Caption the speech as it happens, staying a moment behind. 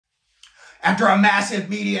After a massive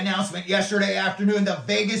media announcement yesterday afternoon, the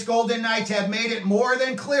Vegas Golden Knights have made it more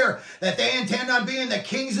than clear that they intend on being the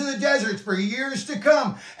kings of the deserts for years to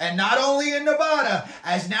come. And not only in Nevada,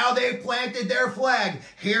 as now they've planted their flag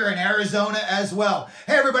here in Arizona as well.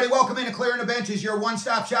 Hey everybody, welcome into Clearing the Benches, your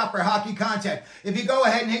one-stop shop for hockey content. If you go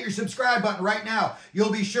ahead and hit your subscribe button right now,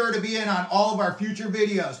 you'll be sure to be in on all of our future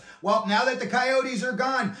videos. Well, now that the Coyotes are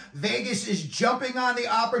gone, Vegas is jumping on the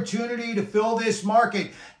opportunity to fill this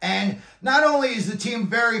market. And not only is the team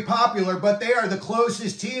very popular, but they are the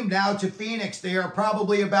closest team now to Phoenix. They are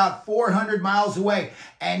probably about 400 miles away.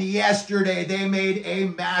 And yesterday, they made a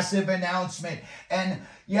massive announcement. And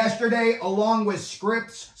yesterday, along with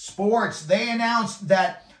Scripps Sports, they announced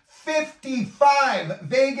that 55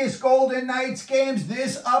 Vegas Golden Knights games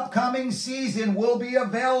this upcoming season will be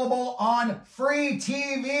available on free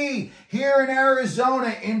TV here in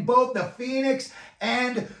Arizona in both the Phoenix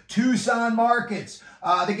and Tucson markets.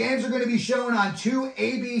 The games are going to be shown on two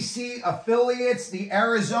ABC affiliates, the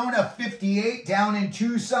Arizona 58 down in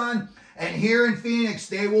Tucson, and here in Phoenix,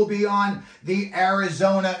 they will be on the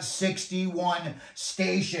Arizona 61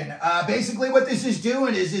 station. Basically, what this is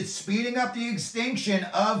doing is it's speeding up the extinction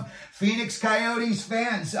of Phoenix Coyotes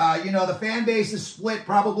fans. The fan base is split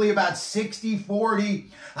probably about 60-40.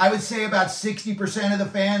 I would say about 60% of the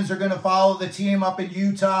fans are going to follow the team up in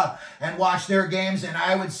Utah and watch their games. And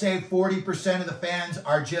I would say 40% of the fans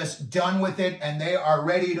are just done with it and they are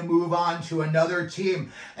ready to move on to another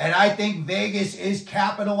team. And I think Vegas is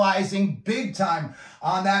capitalizing big time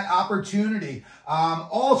on that opportunity.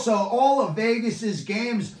 Also, all of Vegas's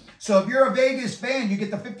games. So if you're a Vegas fan, you get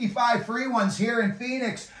the 55 free ones here in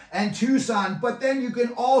Phoenix and Tucson, but then you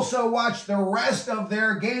can also watch the rest of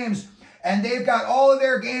their games. And they've got all of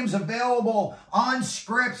their games available on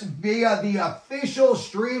Scripps via the official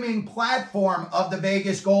streaming platform of the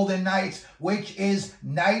Vegas Golden Knights, which is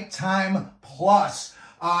KnightTime Plus.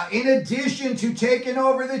 In addition to taking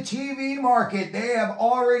over the TV market, they have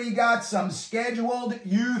already got some scheduled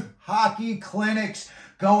youth hockey clinics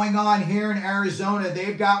going on here in Arizona.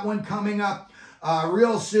 They've got one coming up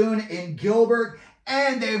real soon in Gilbert.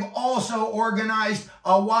 And they've also organized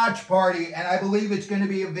a watch party, and I believe it's going to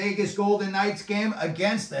be a Vegas Golden Knights game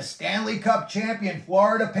against the Stanley Cup champion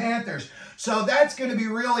Florida Panthers. So that's going to be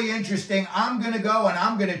really interesting. I'm going to go and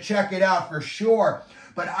I'm going to check it out for sure.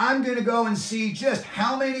 But I'm going to go and see just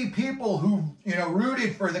how many people who,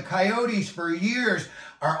 rooted for the Coyotes for years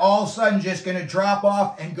are all of a sudden just going to drop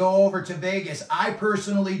off and go over to Vegas. I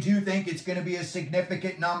personally do think it's going to be a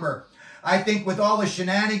significant number. I think with all the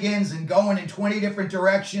shenanigans and going in 20 different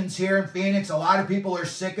directions here in Phoenix, a lot of people are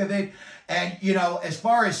sick of it. And, as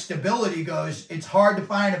far as stability goes, it's hard to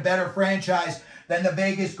find a better franchise than the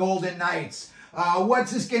Vegas Golden Knights.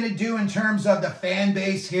 What's this going to do in terms of the fan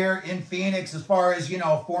base here in Phoenix as far as,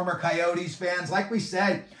 former Coyotes fans? Like we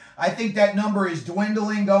said, I think that number is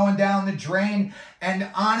dwindling, going down the drain. And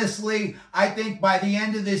honestly, I think by the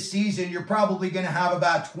end of this season, you're probably going to have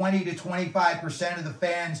about 20 to 25% of the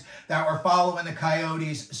fans that were following the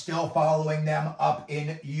Coyotes still following them up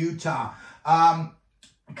in Utah.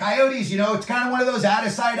 Coyotes, it's kind of one of those out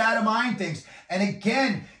of sight, out of mind things. And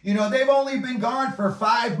again, they've only been gone for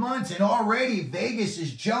 5 months and already Vegas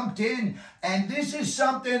has jumped in. And this is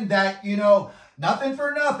something that, nothing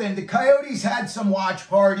for nothing. The Coyotes had some watch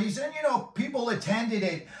parties and, people attended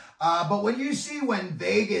it. But when you see when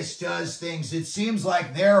Vegas does things, it seems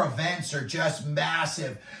like their events are just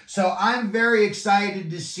massive. So I'm very excited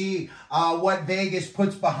to see what Vegas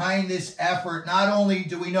puts behind this effort. Not only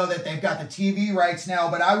do we know that they've got the TV rights now,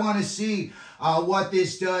 but I want to see what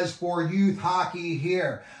this does for youth hockey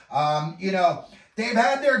here. They've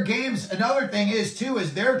had their games. Another thing is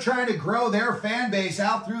they're trying to grow their fan base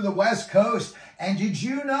out through the West Coast. And did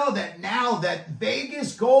you know that now that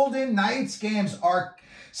Vegas Golden Knights games are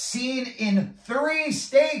seen in 3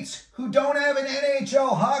 states who don't have an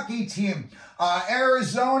NHL hockey team?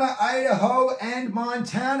 Arizona, Idaho, and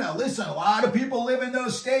Montana. Listen, a lot of people live in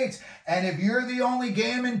those states. And if you're the only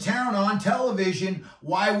game in town on television,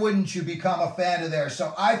 why wouldn't you become a fan of theirs?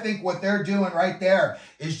 So I think what they're doing right there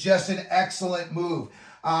is just an excellent move.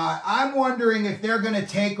 I'm wondering if they're going to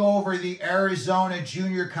take over the Arizona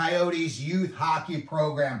Junior Coyotes youth hockey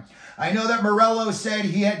program. I know that Morello said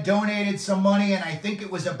he had donated some money, and I think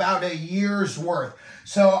it was about a year's worth.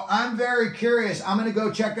 So I'm very curious. I'm going to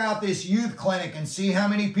go check out this youth clinic and see how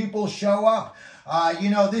many people show up.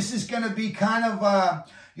 This is going to be kind of, I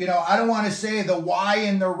don't want to say the Y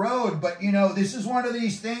in the road, but, this is one of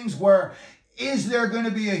these things where is there going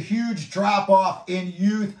to be a huge drop-off in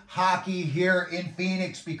youth hockey here in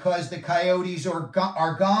Phoenix because the Coyotes are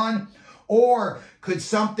gone? Or could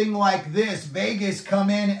something like this, Vegas, come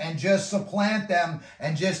in and just supplant them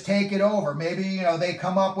and just take it over? Maybe, you know, they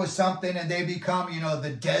come up with something and they become, you know,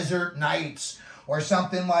 the Desert Knights or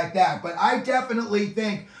something like that. But I definitely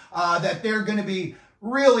think that they're going to be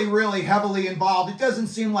really, really heavily involved. It doesn't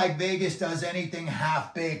seem like Vegas does anything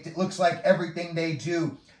half-baked. It looks like everything they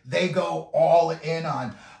do, they go all in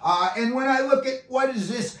on. And when I look at what does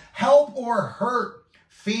this help or hurt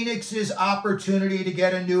Phoenix's opportunity to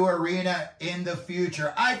get a new arena in the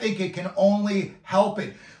future, I think it can only help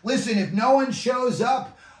it. Listen, if no one shows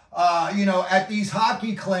up, you know, at these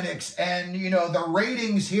hockey clinics and, you know, the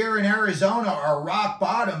ratings here in Arizona are rock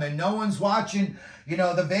bottom and no one's watching, you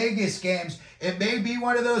know, the Vegas games, it may be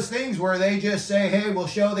one of those things where they just say, hey, we'll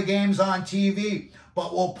show the games on TV,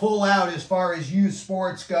 but we'll pull out as far as youth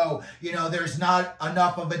sports go. You know, there's not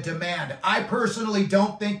enough of a demand. I personally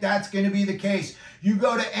don't think that's going to be the case. You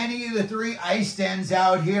go to any of the 3 ice dens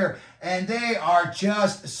out here, and they are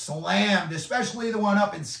just slammed, especially the one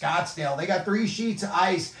up in Scottsdale. They got 3 sheets of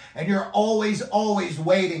ice, and you're always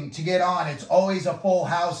waiting to get on. It's always a full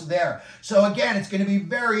house there. So again, it's going to be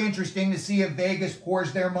very interesting to see if Vegas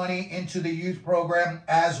pours their money into the youth program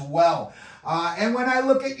as well. And when I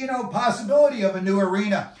look at, you know, possibility of a new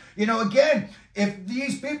arena, you know, again, if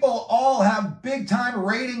these people all have big time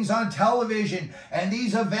ratings on television and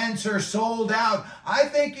these events are sold out, I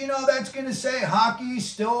think, you know, that's going to say hockey's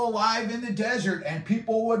still alive in the desert and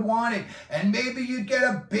people would want it. And maybe you'd get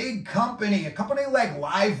a big company, a company like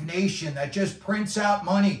Live Nation that just prints out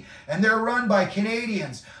money and they're run by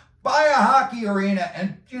Canadians. Buy a hockey arena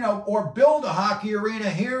and, you know, or build a hockey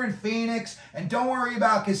arena here in Phoenix and don't worry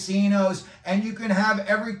about casinos and you can have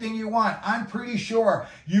everything you want. I'm pretty sure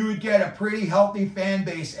you would get a pretty healthy fan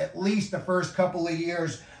base at least the first couple of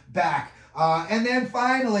years back. And then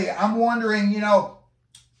finally, I'm wondering, you know,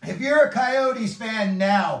 if you're a Coyotes fan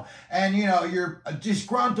now and, you know, you're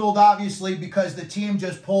disgruntled, obviously, because the team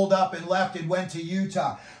just pulled up and left and went to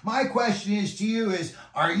Utah, my question is to you is,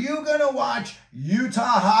 are you going to watch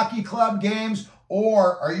Utah Hockey Club games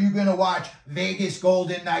or are you going to watch Vegas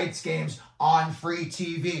Golden Knights games on free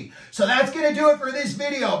TV? So that's going to do it for this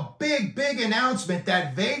video. Big announcement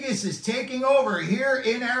that Vegas is taking over here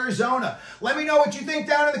in Arizona. Let me know what you think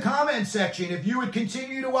down in the comments section. If you would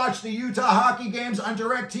continue to watch the Utah hockey games on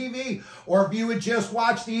DirecTV or if you would just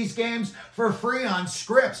watch these games for free on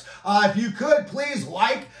Scripps. If you could, please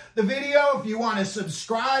like the video. If you want to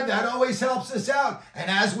subscribe, that always helps us out. And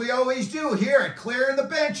as we always do here at Clearing the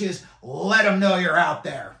Benches, let them know you're out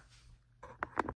there.